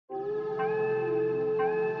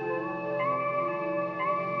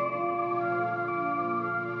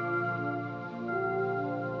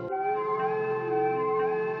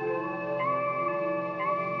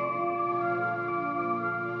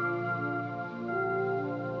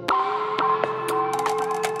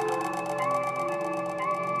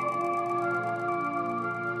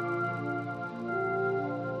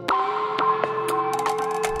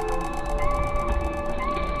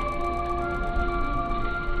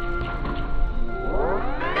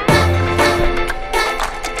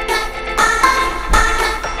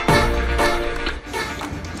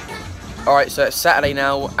Alright, so it's Saturday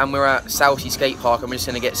now and we're at Southsea Skate Park and we're just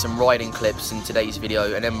going to get some riding clips in today's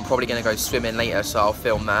video, and then we're probably going to go swimming later, so I'll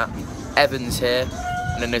film that. Evan's here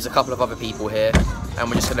and then there's a couple of other people here and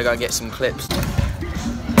we're just going to go and get some clips.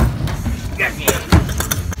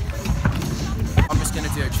 I'm just going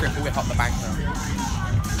to do a triple whip up the bank now.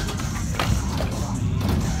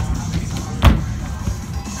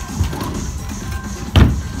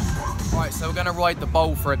 Right, so we're going to ride the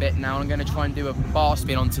bowl for a bit now. I'm going to try and do a bar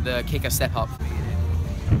spin onto the kicker step up.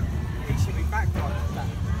 It should be back like that.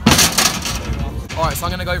 Alright, so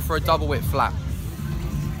I'm going to go for a double whip flat.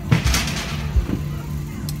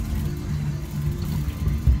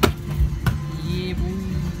 Yeah, boy.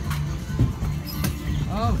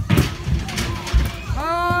 Oh.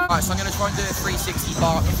 Alright, so I'm going to try and do a 360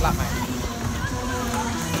 bar up the flat, mate.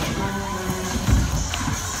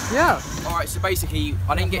 Yeah. Alright, so basically,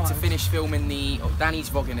 I didn't get to finish filming the... Oh, Danny's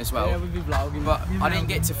vlogging as well. Yeah, we'll be vlogging. But I didn't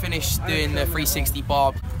get to finish doing the 360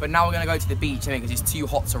 bar. But now we're going to go to the beach, I think, because it's too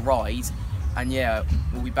hot to ride. And yeah,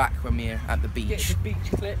 we'll be back when we're at the beach. Get the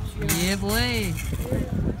beach clips. Yeah, boy.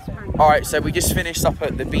 Alright, so we just finished up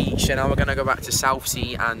at the beach and now we're going to go back to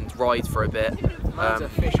Southsea and ride for a bit.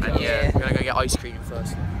 And yeah, we're going to go get ice cream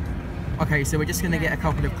first. Okay, so we're just going to get a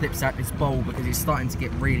couple of clips out this bowl because it's starting to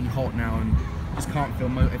get really hot now and just can't feel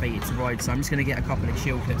motivated to ride. So I'm just going to get a couple of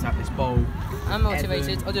chill clips out this bowl. I'm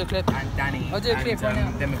motivated. Evan I'll do a clip. and Danny. I'll do a clip right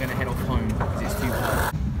now. Then we're going to head off home because it's too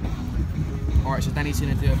hot. Alright, so Danny's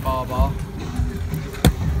going to do a bar.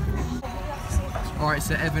 Alright,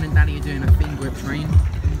 so Evan and Danny are doing a fin grip train.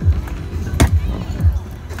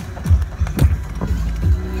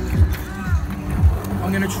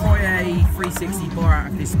 I'm going to try a 360 bar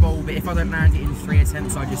out of this bowl, but if I don't land it in 3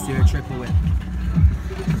 attempts, I just do a triple whip.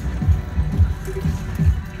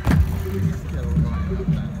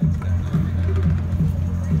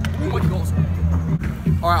 Oh my God.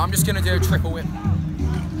 Alright, I'm just going to do a triple whip.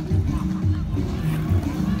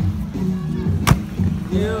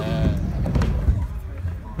 Yeah.